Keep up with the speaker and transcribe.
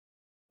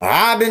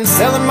I've been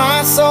selling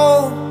my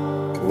soul,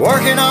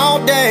 working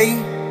all day,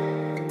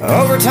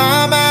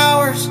 overtime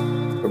hours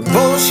for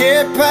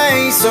bullshit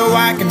pay, so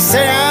I can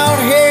sit out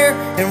here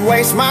and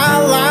waste my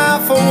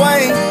life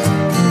away,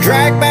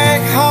 drag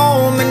back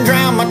home and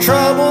drown my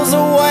troubles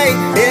away.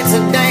 It's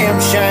a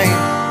damn shame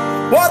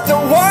what the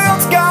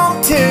world's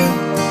gone to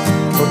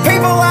for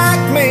people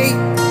like me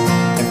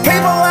and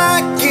people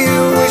like you.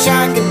 Wish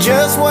I could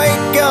just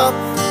wake up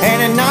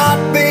and it not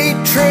be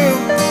true,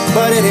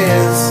 but it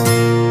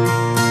is.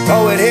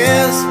 Oh, it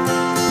is,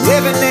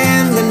 living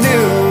in the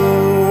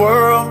new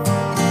world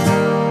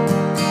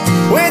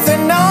with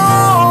an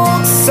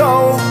old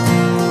soul.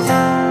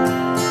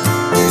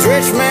 These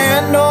rich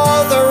men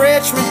north of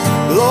Richmond,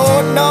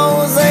 Lord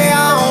knows they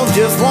all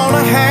just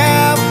wanna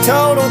have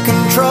total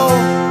control.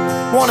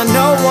 Wanna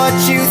know what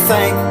you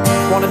think,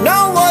 wanna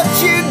know what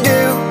you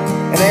do,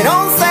 and they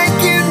don't think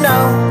you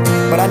know,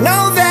 but I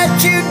know that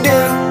you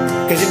do,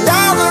 'cause your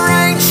dollar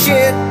ain't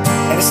shit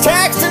and it's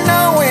taxed to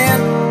no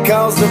end.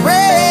 'Cause the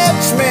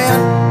rich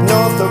men,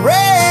 north the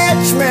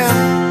rich men.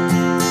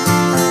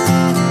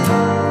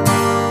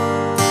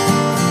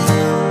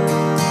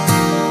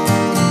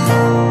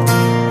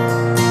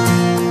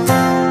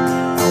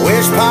 I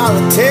wish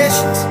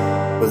politicians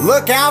would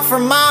look out for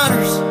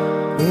minors,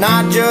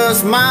 not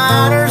just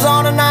minors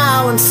on an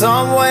island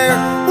somewhere.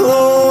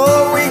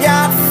 Lord, we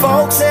got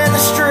folks in the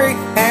street,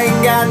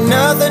 ain't got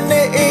nothing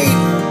to eat,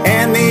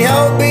 and the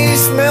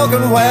obese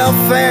milking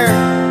welfare.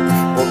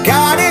 Well,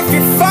 God, if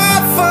you're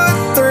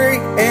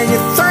 5'3" and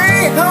you're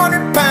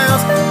 300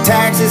 pounds,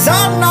 taxes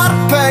ought not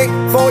to pay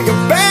for your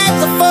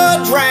bags of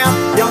fudge round.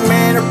 Young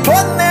men are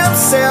putting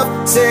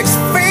themselves 6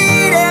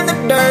 feet in the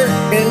dirt,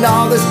 and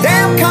all this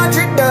damn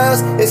country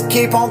does is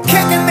keep on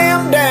kicking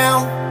them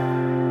down.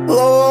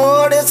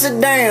 Lord, it's a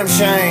damn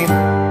shame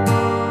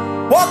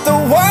what the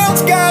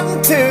world's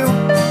gotten to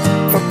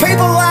for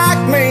people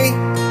like me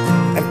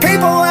and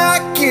people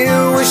like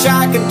you. Wish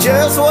I could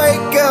just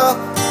wake up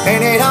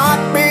and it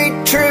ought be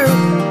true,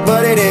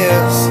 but it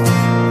is.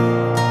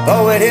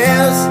 Oh, it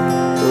is,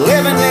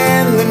 living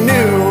in the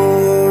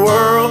new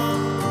world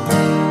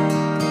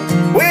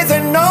with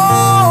an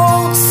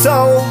old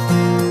soul.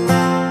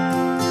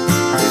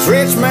 These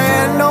rich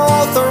men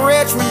north of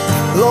Richmond,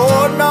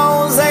 Lord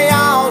knows they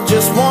all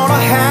just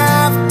wanna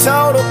have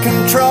total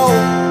control.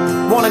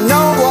 Wanna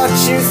know what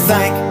you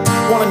think,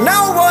 wanna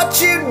know what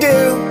you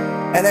do,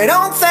 and they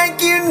don't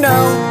think you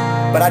know,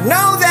 but I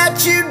know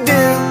that you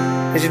do.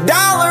 'Cause your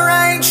dollar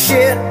ain't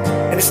shit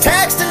and it's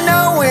taxed to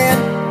no end.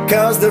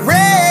 'Cause the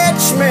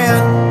rich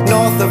men,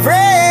 north of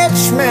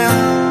Richmond.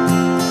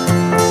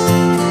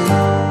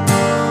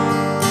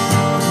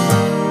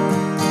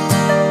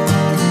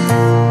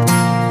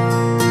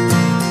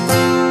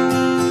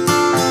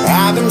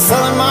 I've been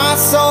selling my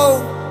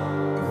soul,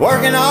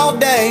 working all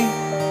day,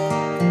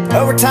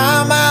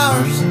 overtime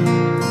hours,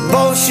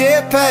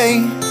 bullshit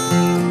pay.